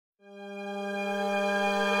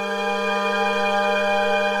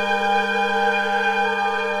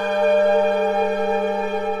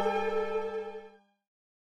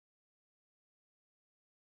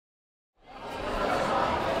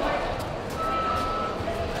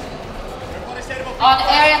On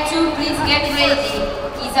area 2, please get ready.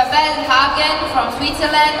 Isabel Hagen from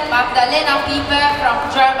Switzerland, Magdalena Pieper from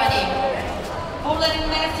Germany. Woolen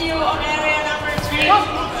Matthew on area number 3.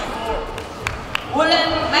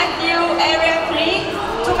 Woolen Matthew, area 3,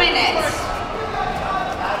 2 minutes.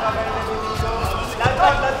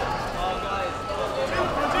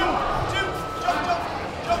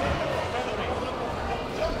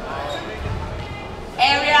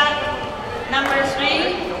 Area number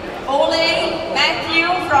 3, Ole Matthew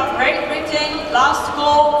from Great Britain, last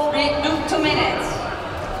goal, 2 minutes.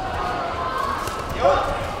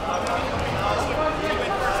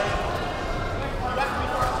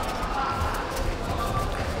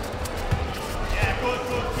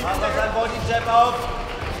 Body jab auf.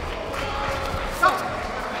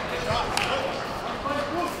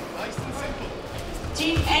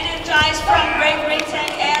 Team Energized from Great Britain,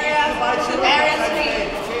 area 3.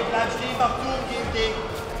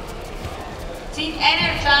 Team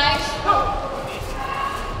Energized.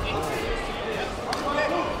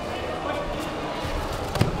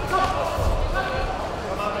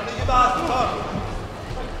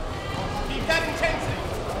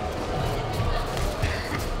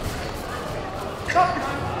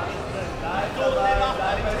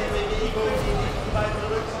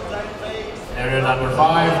 Area number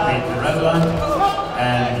 5, Peter Redland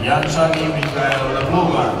and Janshagi Mikael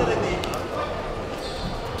Lebluga.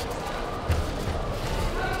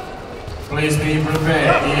 Please be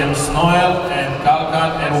prepared, Ian Snoil and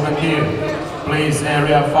Kalkan Ebubekir. Please,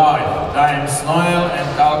 area 5, Daim Snoil and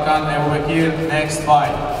Kalkan Ebubekir, next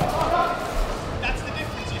fight. That's the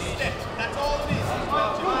difference, you step. That's all it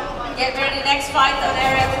is. Get ready, next fight on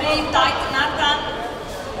area 3, Taik Nathan.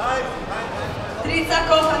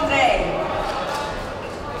 Tritsakov Andrei.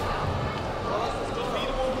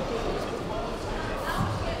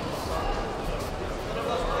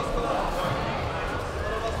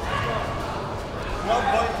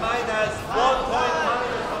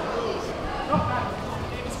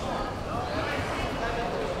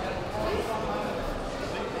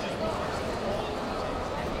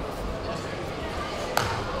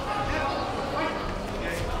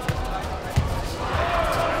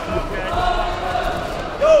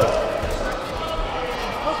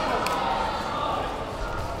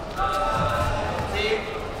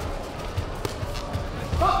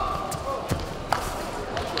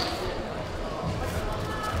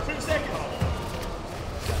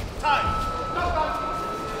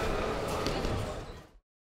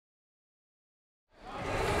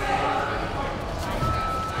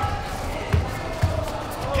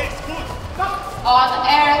 On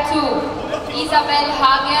area 2, Isabel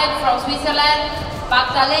Hagen from Switzerland,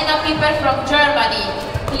 Magdalena Pieper from Germany.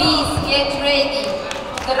 Please get ready.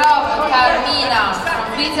 Grob Carmina from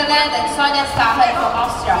Switzerland and Sonja Stahel from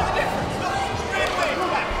Austria.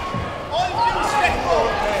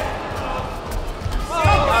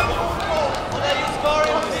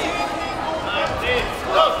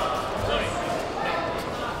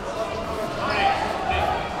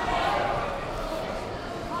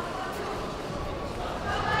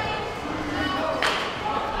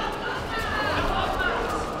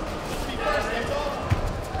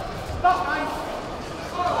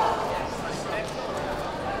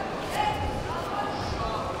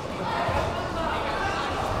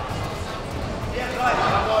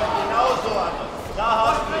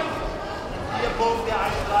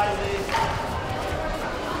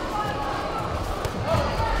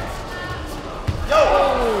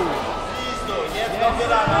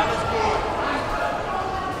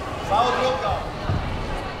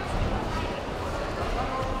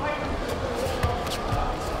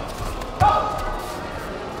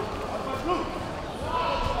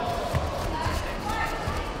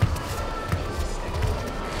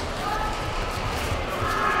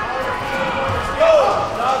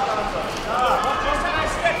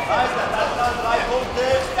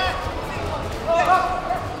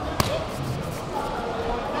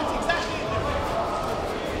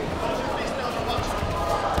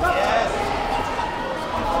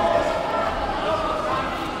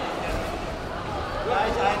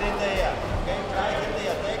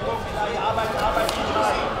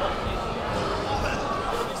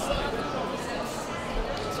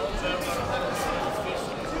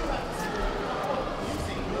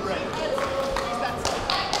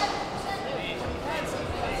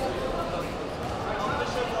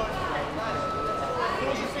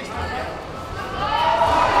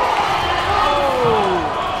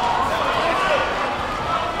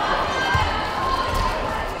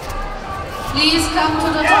 Please come to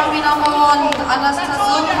the dummy number 1,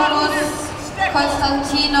 Anastasopoulos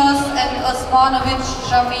Konstantinos and Osmanovic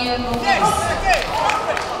Jamil Mughis.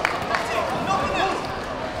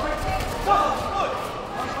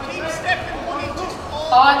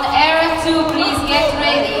 On area 2, please get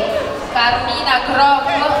ready. Carmina Grob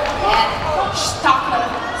and Stocker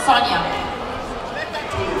Sonia.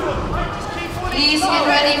 Please get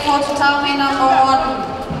ready for tatami number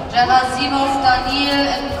 1. Gerasimov Daniel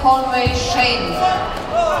and Conway Shane.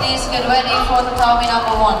 Please get ready for tatami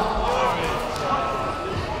number 1.